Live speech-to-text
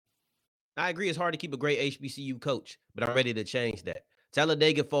I agree it's hard to keep a great HBCU coach, but I'm ready to change that.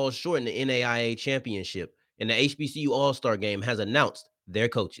 Talladega falls short in the NAIA championship, and the HBCU All-Star game has announced their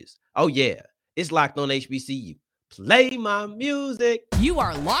coaches. Oh, yeah, it's Locked On HBCU. Play my music. You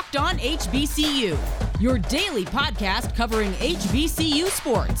are Locked On HBCU, your daily podcast covering HBCU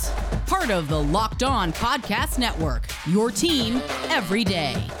sports. Part of the Locked On Podcast Network, your team every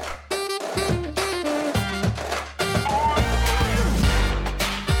day.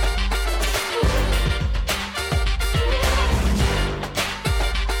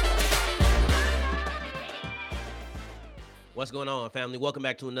 What's going on, family? Welcome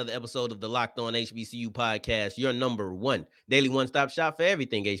back to another episode of the Locked On HBCU podcast, your number one daily one-stop shop for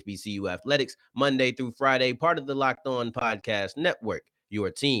everything HBCU athletics, Monday through Friday, part of the Locked On Podcast Network,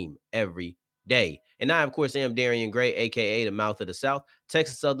 your team every day. And I, of course, am Darian Gray, a.k.a. the Mouth of the South,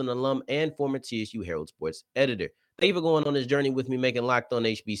 Texas Southern alum and former TSU Herald Sports editor. Thank you for going on this journey with me, making Locked On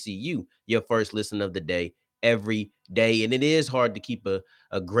HBCU your first listen of the day every day. And it is hard to keep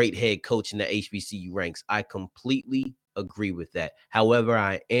a great head coach in the HBCU ranks. I completely agree with that. However,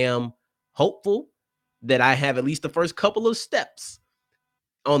 I am hopeful that I have at least the first couple of steps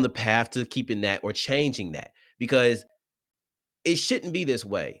on the path to keeping that or changing that, because it shouldn't be this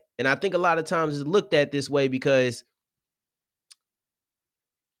way. And I think a lot of times it's looked at this way because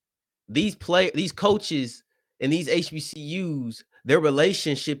these coaches and these HBCUs, their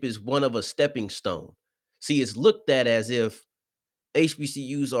relationship is one of a stepping stone. See, it's looked at as if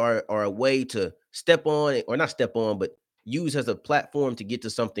HBCUs are a way to step on, or not step on, but use as a platform to get to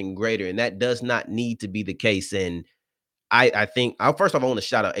something greater. And that does not need to be the case. And I think, first off, I want to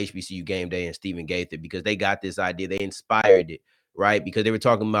shout out HBCU Game Day and Stephen Gaither, because they got this idea. They inspired it, right? Because they were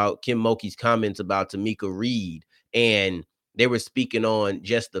talking about Kim Mulkey's comments about Tamika Reed. And they were speaking on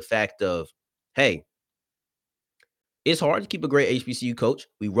just the fact of, hey, it's hard to keep a great HBCU coach.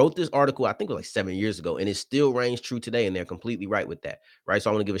 We wrote this article, I think it was like 7 years ago, and it still reigns true today. And they're completely right with that, right? So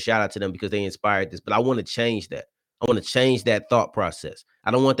I want to give a shout out to them because they inspired this, but I want to change that. I want to change that thought process.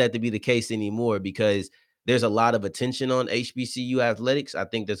 I don't want that to be the case anymore, because there's a lot of attention on HBCU athletics. I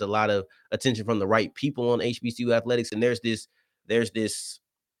think there's a lot of attention from the right people on HBCU athletics. And there's this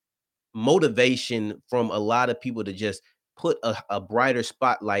motivation from a lot of people to just put a brighter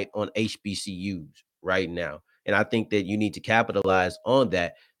spotlight on HBCUs right now. And I think that you need to capitalize on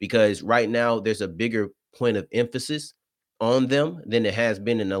that, because right now there's a bigger point of emphasis on them than it has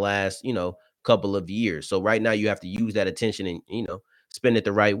been in the last, couple of years. So right now you have to use that attention and, spend it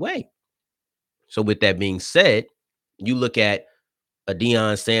the right way. So with that being said, you look at a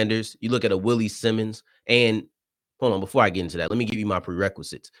Deion Sanders, you look at a Willie Simmons, and hold on, before I get into that, let me give you my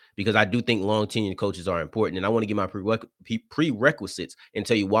prerequisites, because I do think long tenured coaches are important, and I want to give my prerequisites and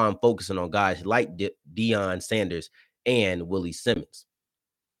tell you why I'm focusing on guys like Deion Sanders and Willie Simmons.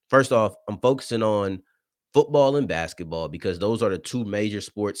 First off, I'm focusing on football and basketball because those are the two major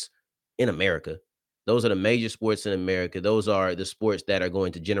sports in America. Those are the major sports in America. Those are the sports that are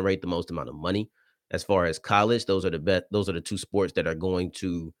going to generate the most amount of money. As far as college, those are the best. Those are the two sports that are going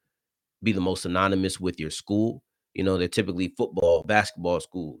to be the most synonymous with your school. They're typically football, basketball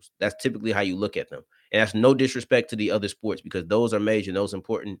schools. That's typically how you look at them. And that's no disrespect to the other sports, because those are major and those are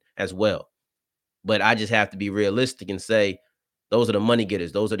important as well. But I just have to be realistic and say those are the money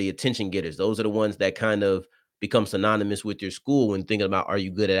getters. Those are the attention getters. Those are the ones that kind of become synonymous with your school when thinking about, are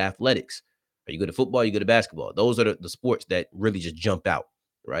you good at athletics? Are you good at football? Are you good at basketball? Those are the sports that really just jump out,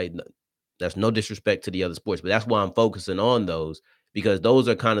 right? That's no disrespect to the other sports, but that's why I'm focusing on those, because those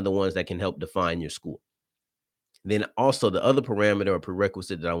are kind of the ones that can help define your school. Then also the other parameter or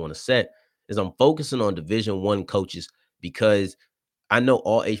prerequisite that I want to set is I'm focusing on Division I coaches, because I know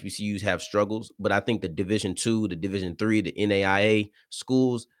all HBCUs have struggles, but I think the Division II, the Division III, the NAIA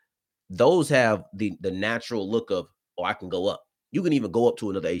schools, those have the natural look of, oh, I can go up. You can even go up to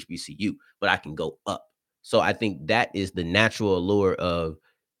another HBCU, but I can go up. So I think that is the natural allure of,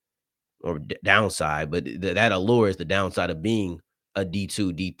 or downside, but that allure is the downside of being a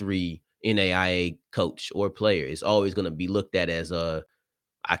D2, D3 NAIA coach or player. It's always going to be looked at as I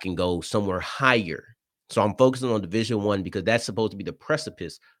can go somewhere higher. So I'm focusing on Division I because that's supposed to be the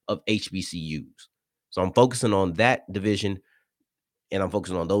precipice of HBCUs. So I'm focusing on that division, and I'm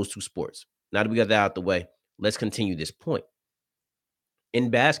focusing on those two sports. Now that we got that out the way, let's continue this point. In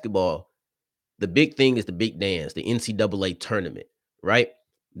basketball, the big thing is the big dance, the NCAA tournament, right?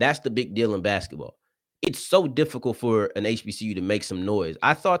 That's the big deal in basketball. It's so difficult for an HBCU to make some noise.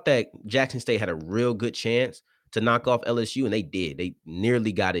 I thought that Jackson State had a real good chance to knock off LSU, and they did. They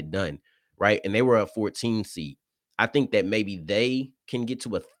nearly got it done, right? And they were a 14 seed. I think that maybe they can get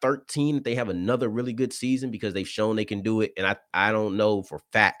to a 13 if they have another really good season because they've shown they can do it. And I don't know for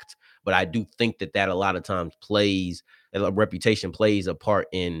fact, but I do think that a lot of times plays, a reputation plays a part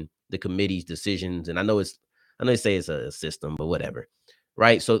in the committee's decisions. And I know they say it's a system, but whatever.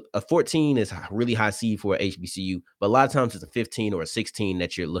 Right. So a 14 is a really high seed for a HBCU, but a lot of times it's a 15 or a 16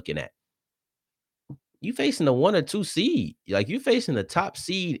 that you're looking at. You facing a 1 or 2 seed. Like, you facing the top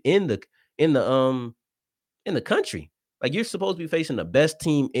seed in the in the country. Like, you're supposed to be facing the best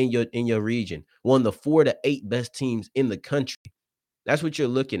team in your region, one of the 4 to 8 best teams in the country. That's what you're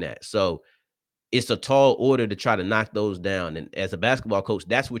looking at. So it's a tall order to try to knock those down. And as a basketball coach,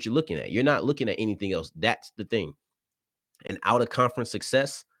 that's what you're looking at. You're not looking at anything else. That's the thing. And out of conference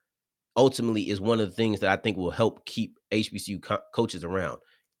success ultimately is one of the things that I think will help keep HBCU coaches around.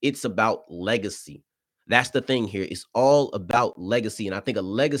 It's about legacy. That's the thing here. It's all about legacy. And I think a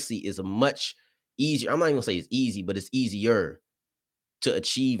legacy is a much easier, I'm not even gonna say it's easy, but it's easier to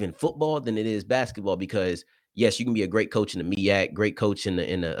achieve in football than it is basketball because yes, you can be a great coach in the MEAC, great coach in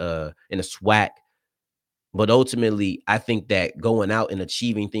the SWAC, but ultimately, I think that going out and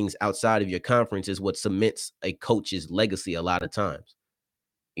achieving things outside of your conference is what cements a coach's legacy a lot of times.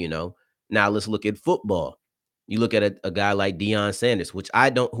 You know, now let's look at football. You look at a guy like Deion Sanders, who I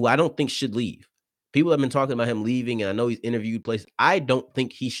don't think should leave. People have been talking about him leaving, and I know he's interviewed places. I don't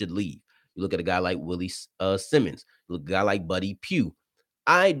think he should leave. You look at a guy like Willie Simmons. You look at a guy like Buddy Pugh.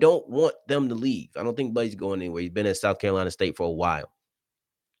 I don't want them to leave. I don't think Buddy's going anywhere. He's been at South Carolina State for a while.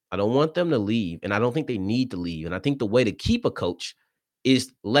 I don't want them to leave, and I don't think they need to leave. And I think the way to keep a coach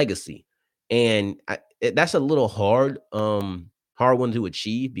is legacy, and that's a little hard one to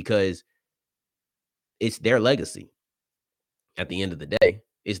achieve because it's their legacy. At the end of the day,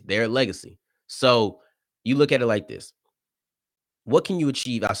 it's their legacy. So you look at it like this: what can you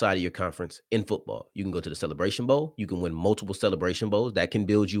achieve outside of your conference in football? You can go to the Celebration Bowl. You can win multiple Celebration Bowls. That can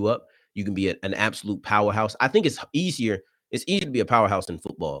build you up. You can be an absolute powerhouse. I think it's easier. It's easier to be a powerhouse in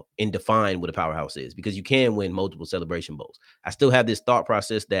football and define what a powerhouse is because you can win multiple Celebration Bowls. I still have this thought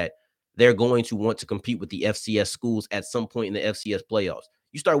process that they're going to want to compete with the FCS schools at some point in the FCS playoffs.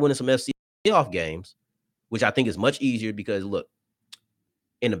 You start winning some FCS playoff games, which I think is much easier because look,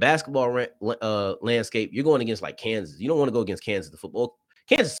 in the basketball landscape, you're going against like Kansas. You don't want to go against Kansas in football.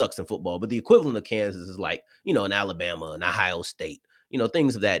 Kansas sucks in football, but the equivalent of Kansas is like, an Alabama, an Ohio State,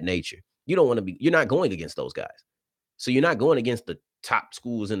 things of that nature. You're not going against those guys. So you're not going against the top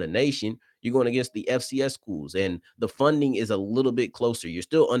schools in the nation. You're going against the FCS schools, and the funding is a little bit closer. You're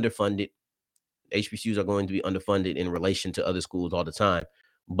still underfunded. HBCUs are going to be underfunded in relation to other schools all the time.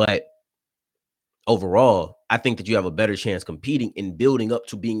 But overall, I think that you have a better chance competing and building up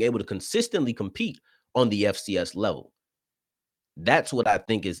to being able to consistently compete on the FCS level. That's what I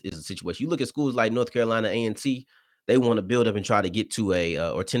think is a situation. You look at schools like North Carolina A&T, they want to build up and try to get to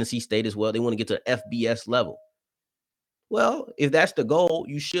or Tennessee State as well. They want to get to the FBS level. Well, if that's the goal,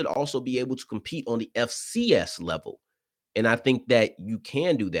 you should also be able to compete on the FCS level. And I think that you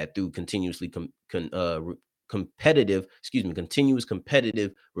can do that through continuous competitive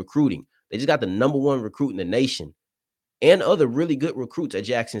recruiting. They just got the number one recruit in the nation and other really good recruits at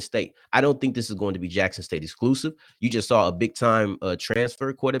Jackson State. I don't think this is going to be Jackson State exclusive. You just saw a big time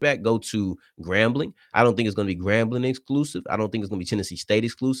transfer quarterback go to Grambling. I don't think it's going to be Grambling exclusive. I don't think it's going to be Tennessee State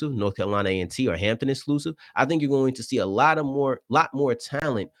exclusive, North Carolina A&T or Hampton exclusive. I think you're going to see a lot more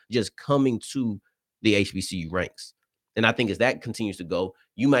talent just coming to the HBCU ranks. And I think as that continues to go,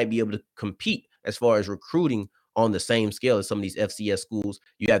 you might be able to compete as far as recruiting on the same scale as some of these FCS schools.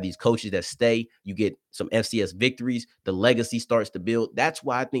 You have these coaches that stay, you get some FCS victories, the legacy starts to build. That's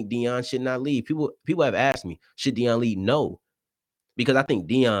why I think Deion should not leave. People have asked me, should Deion leave? No, because I think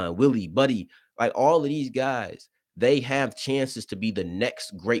Deion, Willie, Buddy, like all of these guys, they have chances to be the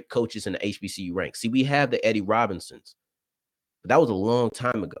next great coaches in the HBCU ranks. See, we have the Eddie Robinsons, but that was a long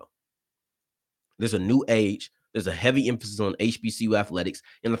time ago. There's a new age. There's a heavy emphasis on HBCU athletics.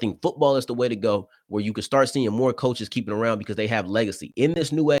 And I think football is the way to go where you can start seeing more coaches keeping around because they have legacy. In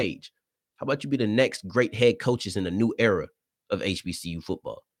this new age, how about you be the next great head coaches in the new era of HBCU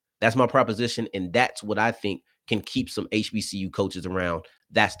football? That's my proposition. And that's what I think can keep some HBCU coaches around.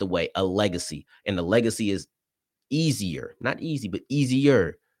 That's the way, a legacy. And the legacy is easier, not easy, but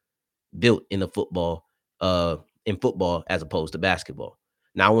easier built in football as opposed to basketball.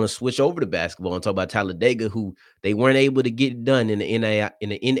 Now I want to switch over to basketball and talk about Talladega, who they weren't able to get done in the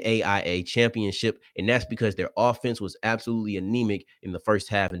NAIA championship, and that's because their offense was absolutely anemic in the first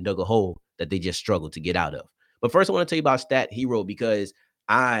half and dug a hole that they just struggled to get out of. But first, I want to tell you about Stat Hero because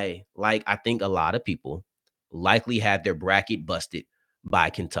I think a lot of people likely had their bracket busted by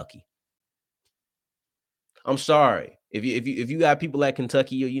Kentucky. I'm sorry. If you got people at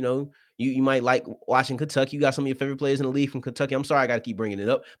Kentucky, you might like watching Kentucky. You got some of your favorite players in the league from Kentucky. I'm sorry I got to keep bringing it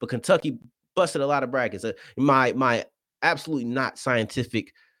up, but Kentucky busted a lot of brackets. My absolutely not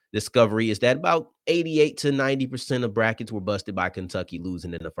scientific discovery is that about 88 to 90% of brackets were busted by Kentucky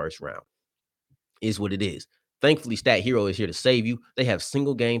losing in the first round. Is what it is. Thankfully, Stat Hero is here to save you. They have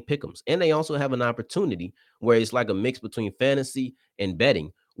single game pick'ems, and they also have an opportunity where it's like a mix between fantasy and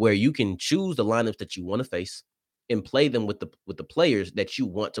betting, where you can choose the lineups that you want to face and play them with the players that you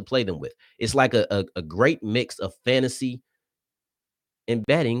want to play them with. It's like a great mix of fantasy and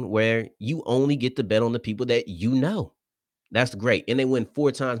betting where you only get to bet on the people that you know. That's great. And they win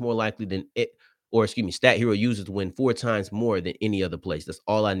 4 times more likely than it, or excuse me, Stat Hero users win 4 times more than any other place. That's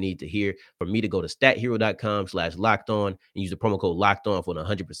all I need to hear for me to go to stathero.com/locked on and use the promo code locked on for an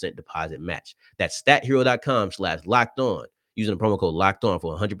 100% deposit match. That's stathero.com/locked on using the promo code locked on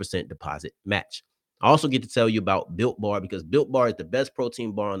for a 100% deposit match. I also get to tell you about Built Bar because Built Bar is the best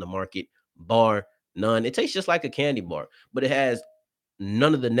protein bar on the market, bar none. It tastes just like a candy bar, but it has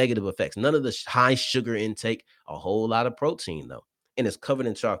none of the negative effects, none of the high sugar intake, a whole lot of protein though, and it's covered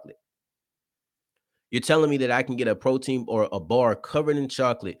in chocolate. You're telling me that I can get a protein or a bar covered in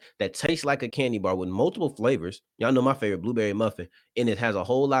chocolate that tastes like a candy bar with multiple flavors. Y'all know my favorite, blueberry muffin, and it has a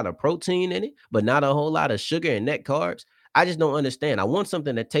whole lot of protein in it, but not a whole lot of sugar and net carbs. I just don't understand. I want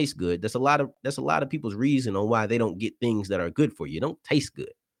something that tastes good. That's a lot of people's reason on why they don't get things that are good for you. It don't taste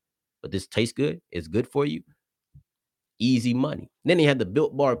good, but this tastes good. It's good for you. Easy money. Then they had the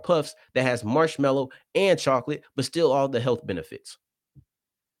Built Bar Puffs that has marshmallow and chocolate, but still all the health benefits.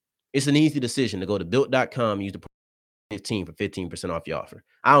 It's an easy decision to go to built.com, use the 15 for 15% off your offer.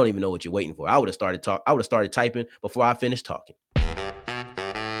 I don't even know what you're waiting for. I would have started typing before I finished talking.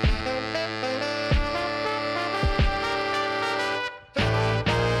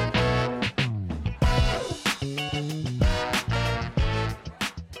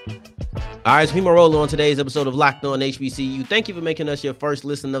 All right, so people rolling on today's episode of Locked On HBCU. Thank you for making us your first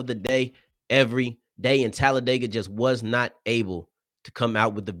listen of the day every day. And Talladega just was not able to come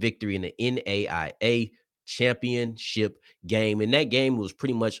out with the victory in the NAIA championship game. And that game was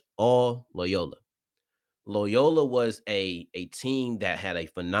pretty much all Loyola. Loyola was a team that had a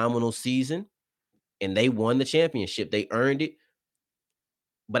phenomenal season, and they won the championship. They earned it.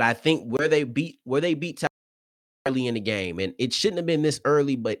 But I think where they beat Talladega early in the game, and it shouldn't have been this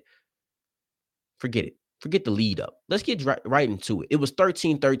early, but forget it. Forget the lead up. Let's get right into it. It was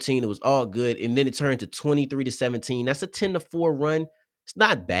 13-13. It was all good. And then it turned to 23-17. That's a 10-4 run. It's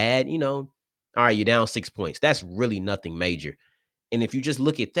not bad, All right, you're down 6 points. That's really nothing major. And if you just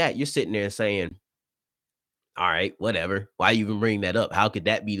look at that, you're sitting there saying, all right, whatever. Why you even bring that up? How could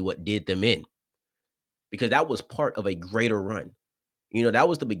that be what did them in? Because that was part of a greater run. That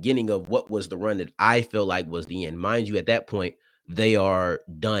was the beginning of what was the run that I feel like was the end. Mind you, at that point, they are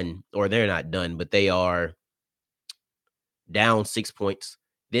done, or they're not done, but they are down 6 points.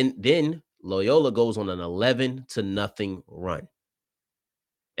 Then Loyola goes on an 11-0 run.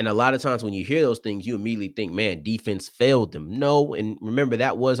 And a lot of times when you hear those things, you immediately think, man, defense failed them. No, and remember,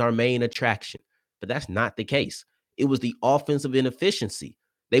 that was our main attraction. But that's not the case. It was the offensive inefficiency.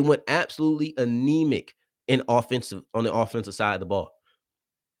 They went absolutely anemic on the offensive side of the ball.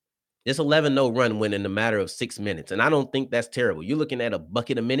 This 11-0 run went in a matter of 6 minutes, and I don't think that's terrible. You're looking at a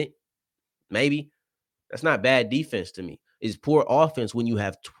bucket a minute, maybe. That's not bad defense to me. It's poor offense when you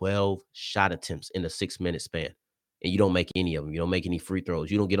have 12 shot attempts in a 6-minute span and you don't make any of them. You don't make any free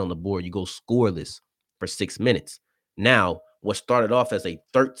throws. You don't get on the board. You go scoreless for 6 minutes. Now, what started off as a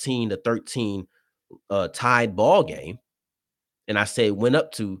 13-13 tied ball game, and I say went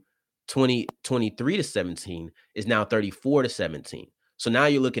up to 23-17, is now 34-17. So now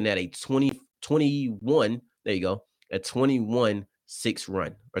you're looking at a 21, there you go, a 21-6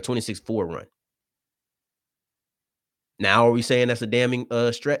 run or 26-4 run. Now, are we saying that's a damning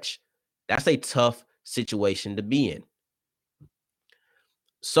stretch? That's a tough situation to be in.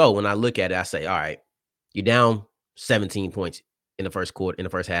 So when I look at it, I say, all right, you're down 17 points in the first quarter, in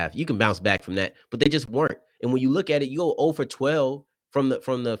the first half. You can bounce back from that, but they just weren't. And when you look at it, you go 0 for 12 from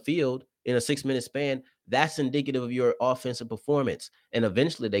the field in a 6-minute span. That's indicative of your offensive performance. And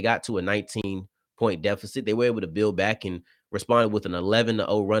eventually they got to a 19-point deficit. They were able to build back and respond with an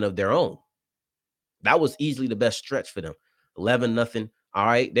 11-0 run of their own. That was easily the best stretch for them. 11-0. All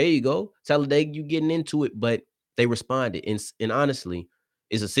right, there you go. Talladega, you getting into it, but they responded. And honestly,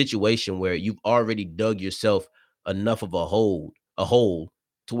 it's a situation where you've already dug yourself enough of a hole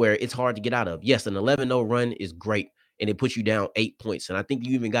to where it's hard to get out of. Yes, an 11-0 run is great, and it puts you down 8 points. And I think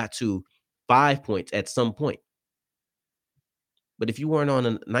you even got to 5 points at some point. But if you weren't on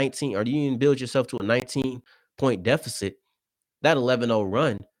a 19, or you didn't build yourself to a 19 6-point deficit, that 11-0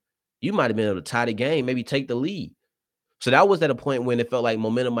 run, you might have been able to tie the game, maybe take the lead. So that was at a point when it felt like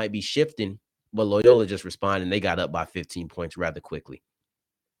momentum might be shifting, but Loyola just responded and they got up by 15 points rather quickly.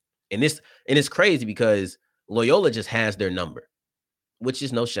 And it's crazy because Loyola just has their number, which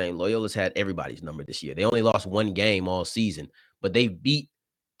is no shame. Loyola's had everybody's number this year. They only lost one game all season, but they beat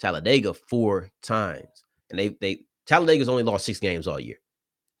Talladega 4 times. And they Talladega's only lost 6 games all year.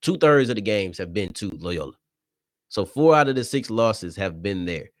 2/3 of the games have been to Loyola. So 4 out of the 6 losses have been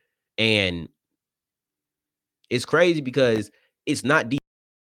there. And it's crazy because it's not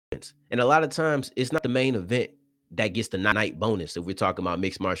defense. And a lot of times it's not the main event that gets the night bonus if we're talking about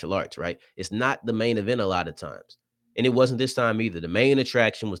mixed martial arts, right? It's not the main event a lot of times. And it wasn't this time either. The main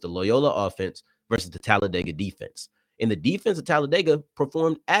attraction was the Loyola offense versus the Talladega defense. And the defense of Talladega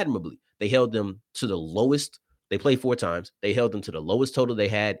performed admirably. They held them to the lowest. They played 4 times. They held them to the lowest total they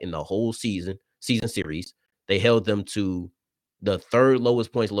had in the whole season series. They held them to the 3rd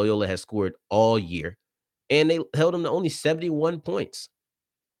lowest points Loyola has scored all year. And they held them to only 71 points.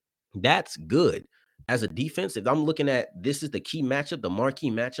 That's good. As a defense, if I'm looking at this is the key matchup, the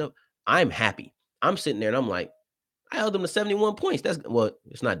marquee matchup, I'm happy. I'm sitting there and I'm like, I held them to 71 points. That's well,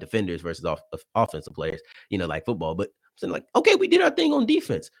 it's not defenders versus offensive players, like football, but I'm saying like, okay, we did our thing on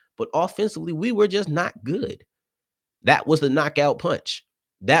defense, but offensively, we were just not good. That was the knockout punch.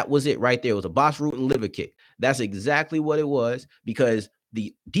 That was it right there. It was a Boss Root and liver kick. That's exactly what it was because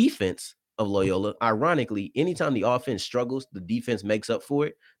the defense of Loyola, ironically, anytime the offense struggles, the defense makes up for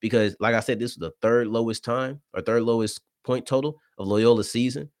it because, like I said, this was the 3rd lowest time or 3rd lowest point total of Loyola's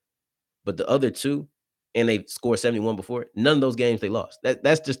season. But the other 2, and they scored 71 before, none of those games they lost.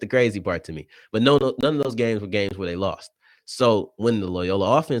 That's just the crazy part to me. But no, none of those games were games where they lost. So when the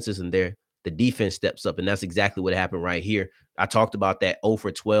Loyola offense isn't there, the defense steps up, and that's exactly what happened right here. I talked about that 0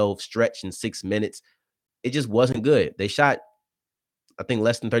 for 12 stretch in 6 minutes. It just wasn't good. They shot, I think,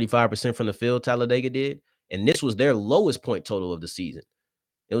 less than 35% from the field, Talladega did, and this was their lowest point total of the season.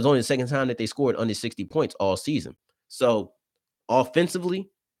 It was only the second time that they scored under 60 points all season. So offensively,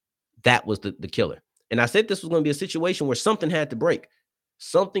 that was the killer. And I said this was going to be a situation where something had to break.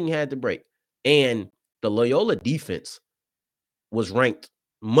 Something had to break. And the Loyola defense was ranked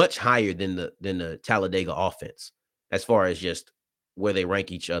much higher than the Talladega offense as far as just where they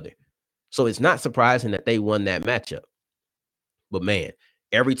rank each other. So it's not surprising that they won that matchup. But man,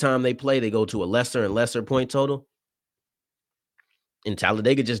 every time they play, they go to a lesser and lesser point total. And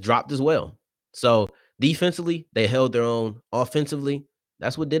Talladega just dropped as well. So defensively, they held their own. Offensively,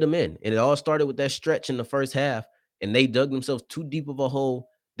 that's what did them in. And it all started with that stretch in the first half, and they dug themselves too deep of a hole.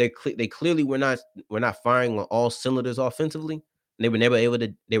 They clearly were not firing on all cylinders offensively. And they were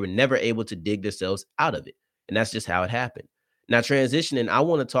never able to dig themselves out of it. And that's just how it happened. Now transitioning, I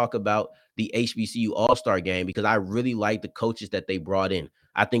want to talk about the HBCU All-Star game because I really like the coaches that they brought in.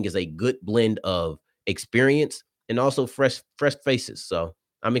 I think it's a good blend of experience and also fresh faces. So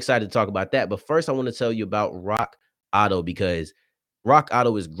I'm excited to talk about that. But first, I want to tell you about Rock Auto because Rock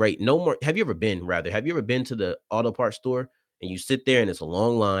Auto is great. No more. Have you ever been to the auto parts store and you sit there and it's a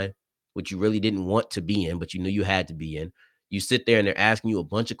long line, which you really didn't want to be in, but you knew you had to be in? You sit there and they're asking you a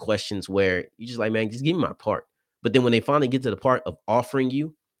bunch of questions where you just like, man, just give me my part. But then when they finally get to the part of offering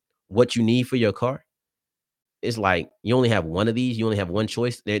you what you need for your car, it's like you only have one of these. You only have one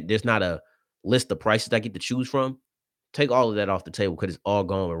choice. There's not a list of prices I get to choose from. Take all of that off the table because it's all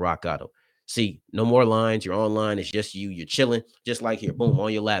gone with Rock Auto. See, no more lines. You're online. It's just you. You're chilling, just like here, boom,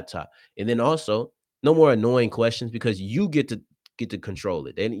 on your laptop. And then also, no more annoying questions because you get to control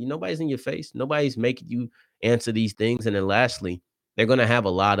it. And nobody's in your face. Nobody's making you answer these things. And then lastly, they're going to have a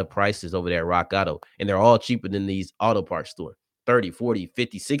lot of prices over there at Rock Auto, and they're all cheaper than these auto parts store. 30, 40,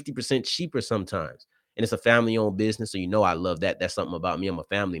 50, 60% cheaper sometimes. And it's a family-owned business, so I love that. That's something about me. I'm a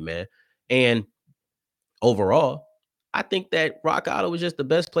family man. And overall, I think that Rock Auto is just the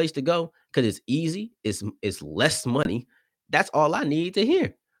best place to go because it's easy, it's less money. That's all I need to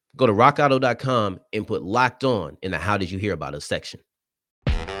hear. Go to rockauto.com and put locked on in the how did you hear about us section.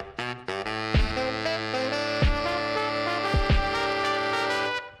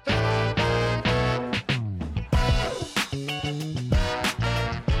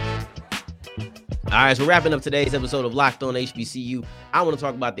 All right, so wrapping up today's episode of Locked On HBCU, I want to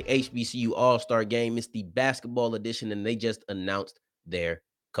talk about the HBCU All-Star Game. It's the basketball edition, and they just announced their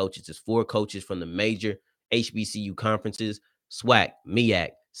coaches. It's 4 coaches from the major HBCU conferences: SWAC, MEAC,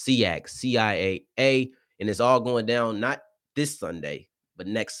 SEAC, CIAA, and it's all going down not this Sunday, but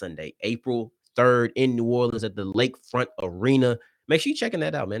next Sunday, April 3rd in New Orleans at the Lakefront Arena. Make sure you're checking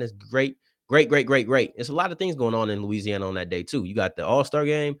that out, man. It's great. Great. There's a lot of things going on in Louisiana on that day, too. You got the All-Star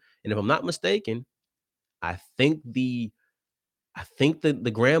Game, and if I'm not mistaken, I think the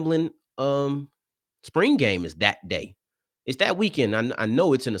the Grambling spring game is that day. It's that weekend. I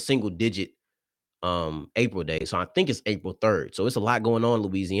know it's in a single digit April day. So I think it's April 3rd. So it's a lot going on in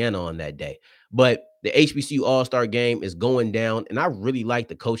Louisiana on that day. But the HBCU All-Star game is going down, and I really like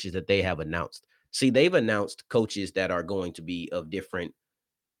the coaches that they have announced. See, they've announced coaches that are going to be of different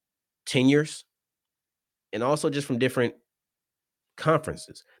tenures and also just from different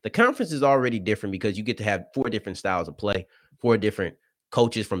conferences. The conference is already different because you get to have four different styles of play, four different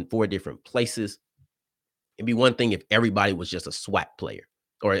coaches from four different places. It'd be one thing if everybody was just a SWAT player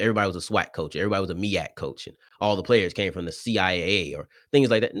or everybody was a SWAT coach, everybody was a MEAC coach, and all the players came from the CIA or things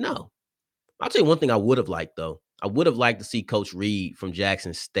like that. No. I'll tell you one thing I would have liked, though. I would have liked to see Coach Reed from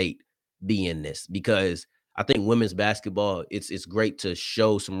Jackson State be in this because I think women's basketball, it's great to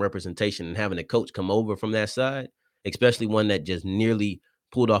show some representation and having a coach come over from that side, especially one that just nearly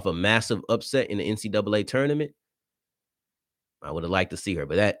pulled off a massive upset in the NCAA tournament. I would have liked to see her,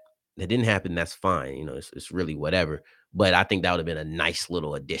 but that didn't happen. That's fine. It's really whatever. But I think that would have been a nice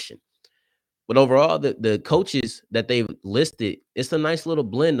little addition. But overall, the coaches that they've listed, it's a nice little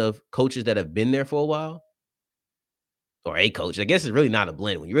blend of coaches that have been there for a while, or a coach. I guess it's really not a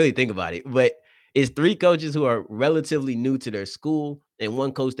blend when you really think about it. But it's three coaches who are relatively new to their school, and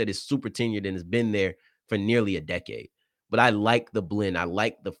one coach that is super tenured and has been there for nearly a decade. But I like the blend. I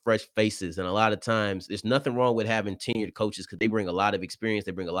like the fresh faces. And a lot of times, there's nothing wrong with having tenured coaches because they bring a lot of experience,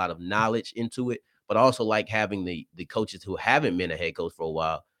 they bring a lot of knowledge into it. But I also like having the coaches who haven't been a head coach for a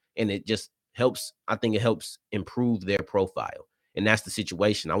while. And it just helps, I think it helps improve their profile. And that's the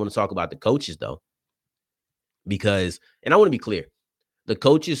situation. I want to talk about the coaches though, because, and I want to be clear, the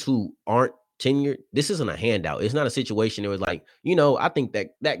coaches who aren't tenured, this isn't a handout. It's not a situation that was like, I think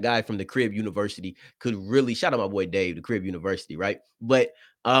that guy from the Crib University could really shout out my boy Dave, the Crib University, right? But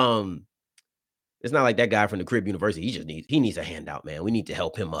it's not like that guy from the Crib University. He needs a handout, man. We need to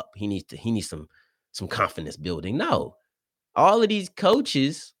help him up. He needs some confidence building. No, all of these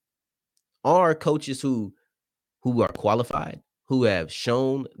coaches are coaches who are qualified, who have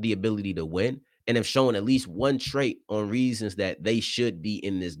shown the ability to win, and have shown at least one trait on reasons that they should be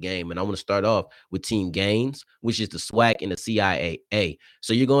in this game. And I want to start off with Team Gaines, which is the SWAC and the CIAA.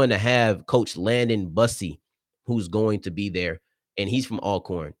 So you're going to have Coach Landon Bussey, who's going to be there, and he's from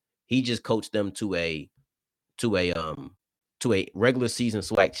Alcorn. He just coached them to a um to a regular season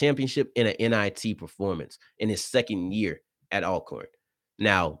SWAC championship and an NIT performance in his second year at Alcorn.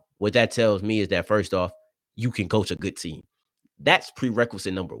 Now, what that tells me is that first off, you can coach a good team. That's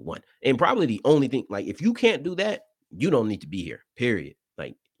prerequisite number one. And probably the only thing, like, if you can't do that, you don't need to be here, period.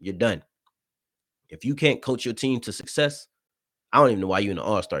 Like, you're done. If you can't coach your team to success, I don't even know why you're in the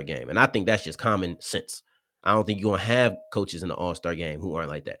All-Star game. And I think that's just common sense. I don't think you're going to have coaches in the All-Star game who aren't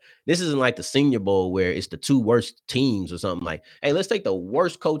like that. This isn't like the Senior Bowl where it's the two worst teams or something like, hey, let's take the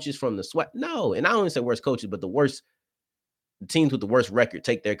worst coaches from the SWAC. No, and I don't even say worst coaches, but the teams with the worst record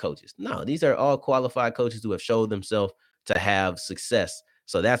take their coaches. No, these are all qualified coaches who have showed themselves to have success.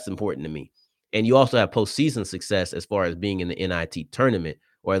 So that's important to me. And you also have postseason success as far as being in the NIT tournament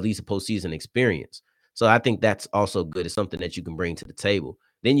or at least a postseason experience. So I think that's also good. It's something that you can bring to the table.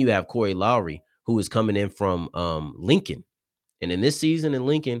 Then you have Corey Lowry, who is coming in from Lincoln. And in this season in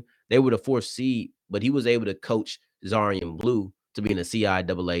Lincoln, they were the fourth seed, but he was able to coach Zarian Blue to be in the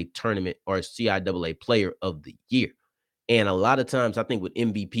CIAA tournament or CIAA player of the year. And a lot of times, I think with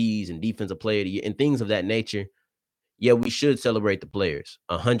MVPs and defensive player of the year and things of that nature, yeah, we should celebrate the players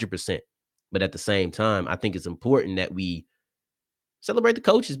 100%. But at the same time, I think it's important that we celebrate the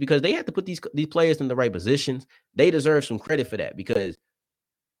coaches because they have to put these players in the right positions. They deserve some credit for that because,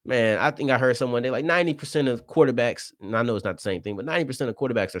 man, I think I heard someone, they like 90% of quarterbacks, and I know it's not the same thing, but 90% of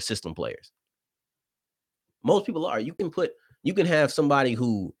quarterbacks are system players. Most people are. You can have somebody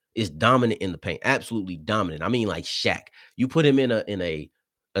who is dominant in the paint, absolutely dominant. I mean, like Shaq. You put him in a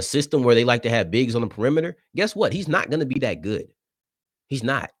system where they like to have bigs on the perimeter. Guess what? He's not going to be that good. He's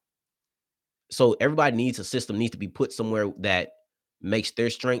not. So everybody needs a system needs to be put somewhere that makes their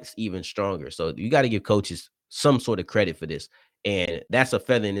strengths even stronger. So you got to give coaches some sort of credit for this. And that's a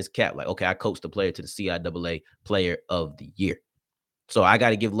feather in his cap. Like, okay, I coached the player to the CIAA player of the year. So I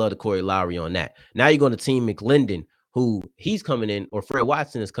got to give love to Corey Lowry on that. Now you're going to Team McLendon, who he's coming in, or Fred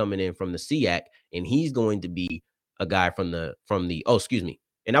Watson is coming in from the SEAC, and he's going to be a guy from the oh, excuse me.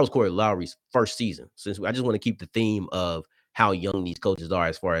 And that was Corey Lowry's first season. Since I just want to keep the theme of how young these coaches are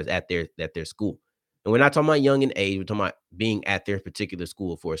as far as at their school. And we're not talking about young in age, we're talking about being at their particular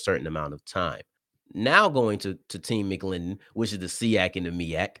school for a certain amount of time. Now going to Team McLendon, which is the SEAC and the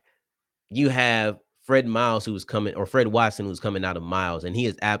MEAC, you have Fred Watson, who's coming out of Miles, and he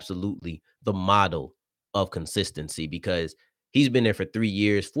is absolutely the model of consistency because he's been there for 3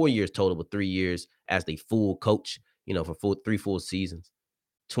 years, 4 years total, but 3 years as the full coach, for 3 full seasons.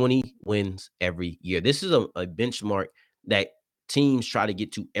 20 wins every year. This is a benchmark that teams try to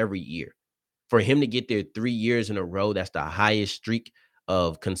get to every year. For him to get there 3 years in a row, that's the highest streak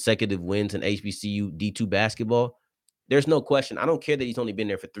of consecutive wins in HBCU D2 basketball. There's no question. I don't care that he's only been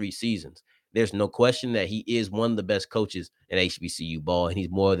there for 3 seasons. There's no question that he is one of the best coaches in HBCU ball, and he's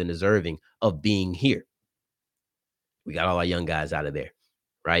more than deserving of being here. We got all our young guys out of there,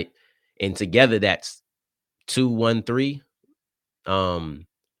 right? And together, that's 2, 1, 3.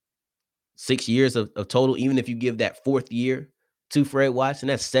 6 years of total. Even if you give that 4th year to Fred Watson,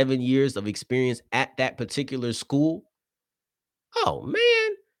 that's 7 years of experience at that particular school. Oh,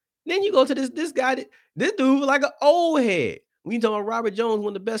 man. Then you go to this guy, this dude was like an old head. When you talk about Robert Jones, one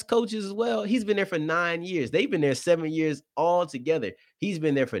of the best coaches as well, he's been there for 9 years. They've been there 7 years all together. He's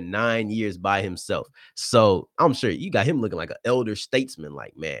been there for 9 years by himself. So I'm sure you got him looking like an elder statesman,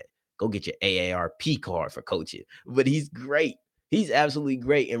 like, man, go get your AARP card for coaching. But he's great. He's absolutely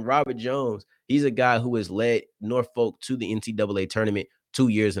great. And Robert Jones, he's a guy who has led Norfolk to the NCAA tournament 2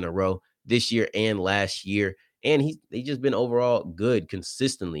 years in a row, this year and last year. And they just been overall good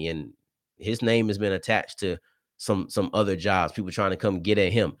consistently. And his name has been attached to some other jobs, people trying to come get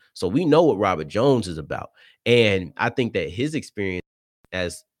at him. So we know what Robert Jones is about. And I think that his experience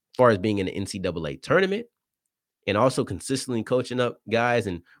as far as being in the NCAA tournament and also consistently coaching up guys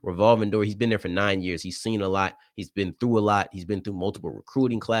and revolving door, he's been there for 9 years. He's seen a lot. He's been through a lot. He's been through multiple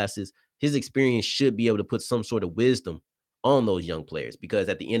recruiting classes. His experience should be able to put some sort of wisdom on those young players because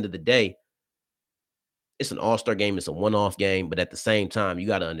at the end of the day, it's an all-star game. It's a one-off game. But at the same time, you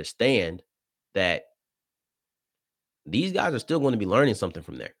got to understand that these guys are still going to be learning something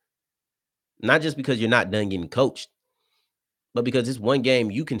from there. Not just because you're not done getting coached, but because it's one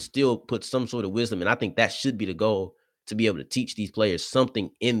game, you can still put some sort of wisdom. And I think that should be the goal, to be able to teach these players something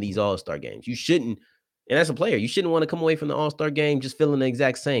in these all-star games. You shouldn't, and as a player, you shouldn't want to come away from the all-star game just feeling the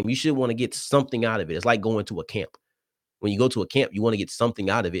exact same. You should want to get something out of it. It's like going to a camp. When you go to a camp, you want to get something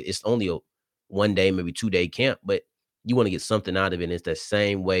out of it. It's only a 1 day, maybe 2 day camp, but you want to get something out of it. And it's the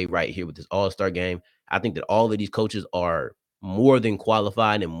same way right here with this all-star game. I think that all of these coaches are more than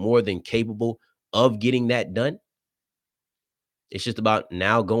qualified and more than capable of getting that done. It's just about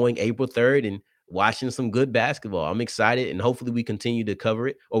now going April 3rd and watching some good basketball. I'm excited, and hopefully we continue to cover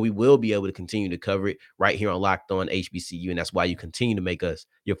it, or we will be able to continue to cover it right here on Locked On HBCU. And that's why you continue to make us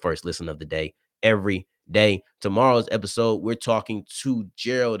your first listen of the day every day. Tomorrow's episode, we're talking to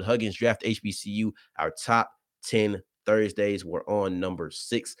Gerald Huggins, Draft HBCU, our top 10 Thursdays. We're on number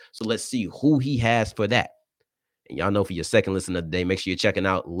 6. So let's see who he has for that. And y'all know, for your second listen of the day, make sure you're checking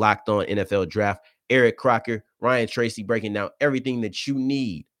out Locked On NFL Draft. Eric Crocker, Ryan Tracy breaking down everything that you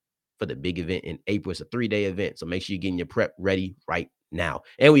need for the big event in April. It's a 3-day event, so make sure you're getting your prep ready right now.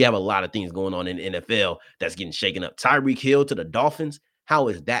 And we have a lot of things going on in the NFL that's getting shaken up. Tyreek Hill to the Dolphins. How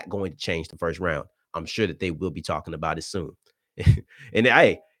is that going to change the first round? I'm sure that they will be talking about it soon. And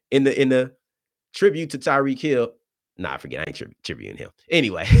hey, in the tribute to Tyreek Hill, I forget, I ain't tributing him.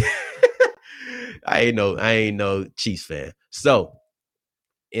 Anyway, I ain't no Chiefs fan. So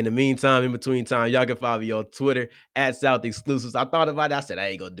in the meantime, in between time, y'all can follow me on Twitter at South Exclusives. I thought about it. I said, I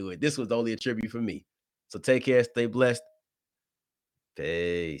ain't going to do it. This was only a tribute for me. So take care. Stay blessed.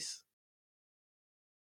 Peace.